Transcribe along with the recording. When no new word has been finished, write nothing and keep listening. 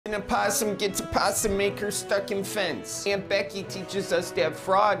An opossum gets a possum maker stuck in fence. Aunt Becky teaches us that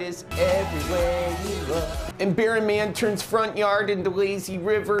fraud is everywhere you look. And Barren Man turns front yard into lazy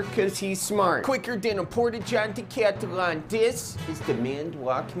river cause he's smart. Quicker than a porta-john decathlon. This is the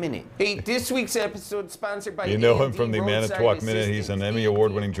Manitowoc Minute. Hey, this week's episode sponsored by him from the Manitowoc Minute. He's an Emmy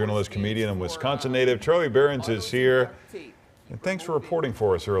award-winning journalist, comedian, and Wisconsin native. Charlie Berens is here. And thanks for reporting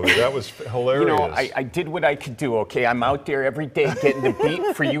for us earlier. That was hilarious. You know, I did what I could do, okay? I'm out there every day getting the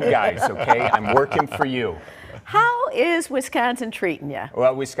beat for you guys, okay? I'm working for you. How is Wisconsin treating you?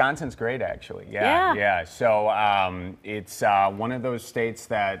 Well, Wisconsin's great, actually. Yeah. So it's one of those states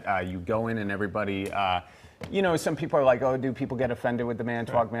that you go in and everybody, you know, some people are like, oh, do people get offended with the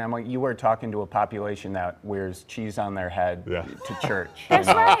Manitowoc Man? I'm like, you are talking to a population that wears cheese on their head to church. That's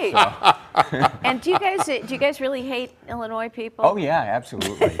right. So. And do you guys really hate Illinois people? Oh yeah,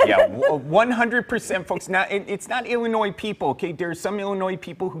 absolutely. Yeah, 100%, folks. Now it's not Illinois people. Okay, there are some Illinois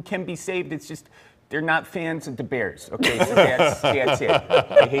people who can be saved. It's just they're not fans of the Bears. Okay, so that's it.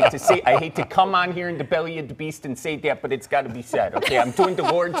 I hate to come on here in the belly of the beast and say that, but it's got to be said. Okay, I'm doing the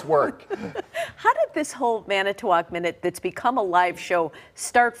Lord's work. How did this whole Manitowoc Minute that's become a live show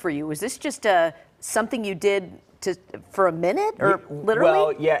start for you? Was this just something you did for a minute, or literally?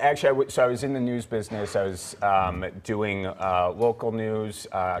 Well, yeah, actually, so I was in the news business. I was doing local news,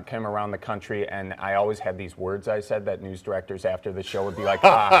 came around the country, and I always had these words I said that news directors after the show would be like,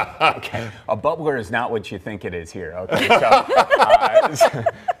 okay, a bubbler is not what you think it is here, okay?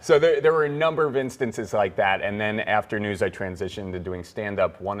 So there were a number of instances like that, and then after news, I transitioned to doing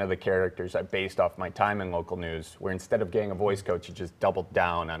stand-up. One of the characters I based off my time in local news, where instead of getting a voice coach, you just doubled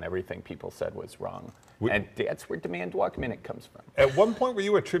down on everything people said was wrong. And that's where the Manitowoc Minute comes from. At one point, were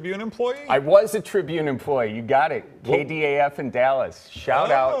you a Tribune employee? I was a Tribune employee. You got it. KDAF in Dallas.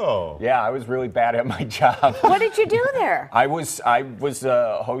 Shout out. Yeah, I was really bad at my job. What did you do there? I was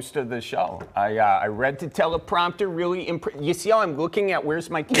a host of the show. I read the teleprompter. Really you see how I'm looking at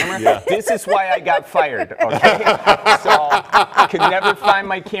where's my camera? Yeah. This is why I got fired. Okay. So I could never find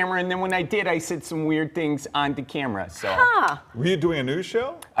my camera, and then when I did, I said some weird things on the camera. So. Were you doing a news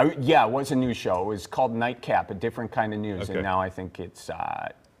show? Yeah, it was a news show. It was called Nightcap, a different kind of news, and now I think it's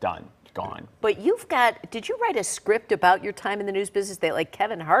gone. But did you write a script about your time in the news business that like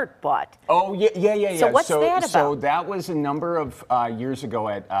Kevin Hart bought? Oh, yeah. So what's that about? So that was a number of years ago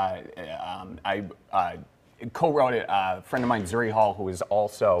I co-wrote it. A friend of mine, Zuri Hall, who is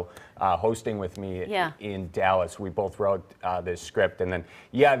also hosting with me in Dallas. We both wrote this script, and then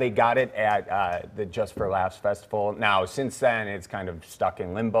they got it at the Just for Laughs festival. Now, since then, it's kind of stuck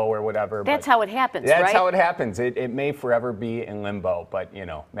in limbo or whatever. That's how it happens, right? That's how it happens. It may forever be in limbo, but you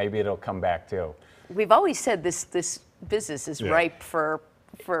know, maybe it'll come back too. We've always said this business is ripe for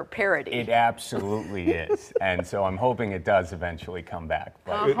parody. It absolutely is, and so I'm hoping it does eventually come back.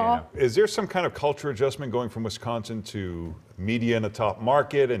 But, you know. Is there some kind of culture adjustment going from Wisconsin to media in a top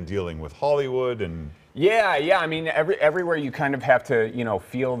market and dealing with Hollywood and? Yeah. I mean, everywhere you kind of have to, you know,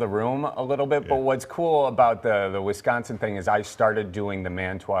 feel the room a little bit. But what's cool about the Wisconsin thing is I started doing the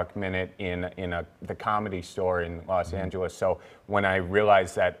Manitowoc Minute in the Comedy Store in Los Angeles. So when I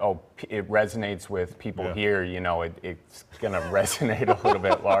realized that, it resonates with people here, you know, it's going to resonate a little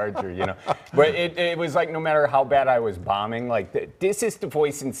bit larger, you know. But it was like no matter how bad I was bombing, like this is the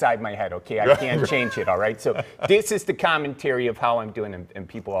voice inside my head, okay? I can't change it, all right? So this is the commentary of how I'm doing, and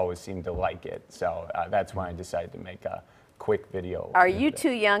people always seem to like it. So that's why I decided to make a quick video. Are you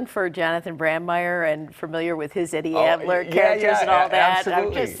too young for Jonathan Brandmeier and familiar with his Eddie Adler characters and all that?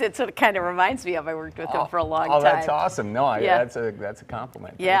 Absolutely. It sort of kind of reminds me of, I worked with him for a long time. Oh, that's awesome. No, that's a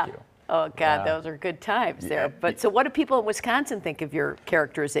compliment. Thank you. Oh, God, those are good times there. But so what do people in Wisconsin think of your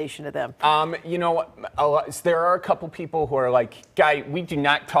characterization of them? You know, there are a couple people who are like, Guy, we do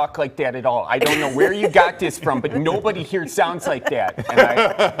not talk like that at all. I don't know where you got this from, but nobody here sounds like that. And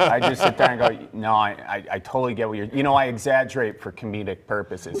I just sit there and go, no, I totally get what you're, you know, I exaggerate for comedic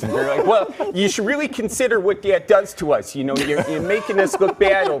purposes. And they're like, well, you should really consider what that does to us. You know, you're making us look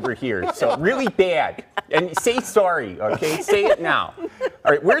bad over here. So really bad. And say sorry, okay? Say it now.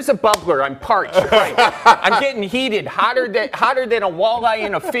 All right, where's a bubbler? I'm parched. Right. I'm getting heated, hotter than a walleye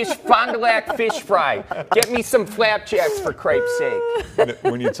in a Fond du Lac fish fry. Get me some flapjacks for Christ's sake.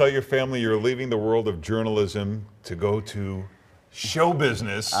 When you tell your family you're leaving the world of journalism to go to show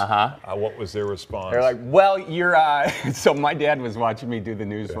business, what was their response? They're like, well, you're, so my dad was watching me do the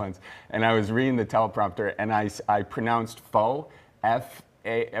news once, and I was reading the teleprompter, and I pronounced faux,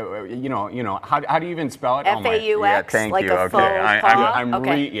 you know, how do you even spell it? F-A-U-X, thank you. A faux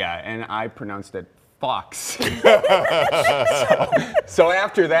and I pronounced it fox. so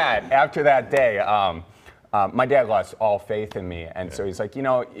after that day, my dad lost all faith in me, and so he's like, you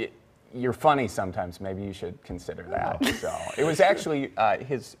know, you're funny sometimes. Maybe you should consider that. So it was actually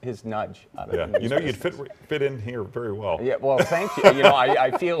his nudge. Out of you know, you'd fit in here very well. Yeah. Well, thank you. You know,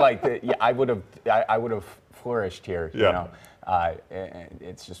 I feel like that. Yeah, I would have flourished here. You know.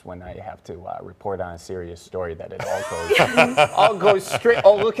 It's just when I have to report on a serious story that it all goes straight.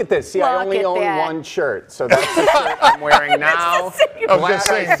 Oh, look at this. See, I only own one shirt, so that's the shirt I'm wearing now. Glad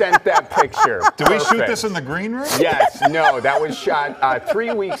I sent that picture. Did we shoot this in the green room? Yes. No, that was shot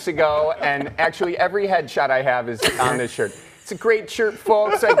 3 weeks ago, and actually every headshot I have is on this shirt. It's a great shirt,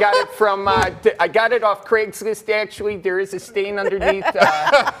 folks. I got it from, I got it off Craigslist, actually. There is a stain underneath.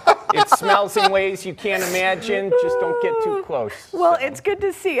 It smells in ways you can't imagine. Just don't get too close. Well, it's good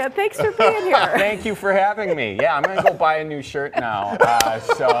to see you. Thanks for being here. Thank you for having me. Yeah, I'm going to go buy a new shirt now.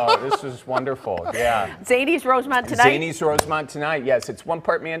 So this was wonderful. Yeah. Zanies Rosemont tonight? Zanies Rosemont tonight, yes. It's 1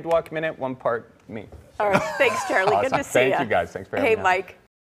 part Manitowoc Minute, 1 part me. All right. Thanks, Charlie. Awesome. Good to see you. Thank you, guys. Thanks for having me. Hey, Mike.